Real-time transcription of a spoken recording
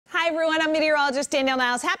everyone, I'm meteorologist Danielle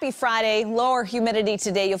Niles. Happy Friday. Lower humidity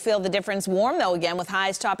today. You'll feel the difference. Warm, though, again, with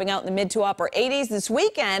highs topping out in the mid to upper 80s. This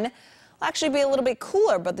weekend will actually be a little bit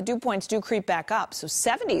cooler, but the dew points do creep back up. So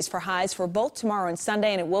 70s for highs for both tomorrow and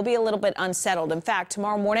Sunday, and it will be a little bit unsettled. In fact,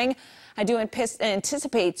 tomorrow morning, I do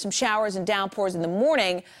anticipate some showers and downpours in the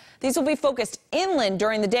morning. These will be focused inland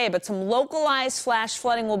during the day, but some localized flash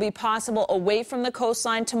flooding will be possible away from the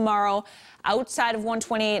coastline tomorrow, outside of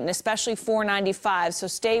 128 and especially 495. So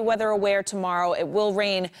stay weather aware tomorrow. It will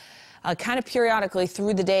rain kind of periodically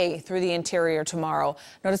through the day, through the interior tomorrow.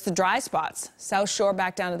 Notice the dry spots, South Shore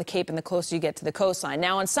back down to the Cape and the closer you get to the coastline.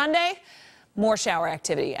 Now on Sunday, more shower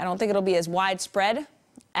activity. I don't think it'll be as widespread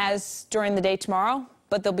as during the day tomorrow,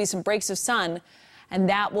 but there'll be some breaks of sun, and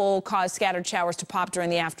that will cause scattered showers to pop during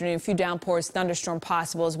the afternoon. A few downpours, thunderstorm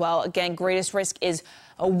possible as well. Again, greatest risk is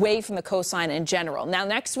away from the coastline in general. Now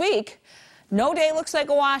next week, no day looks like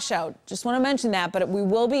a washout. Just want to mention that, but we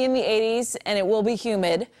will be in the 80s and it will be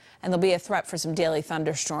humid, and there'll be a threat for some daily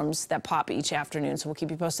thunderstorms that pop each afternoon. So we'll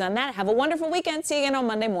keep you posted on that. Have a wonderful weekend. See you again on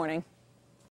Monday morning.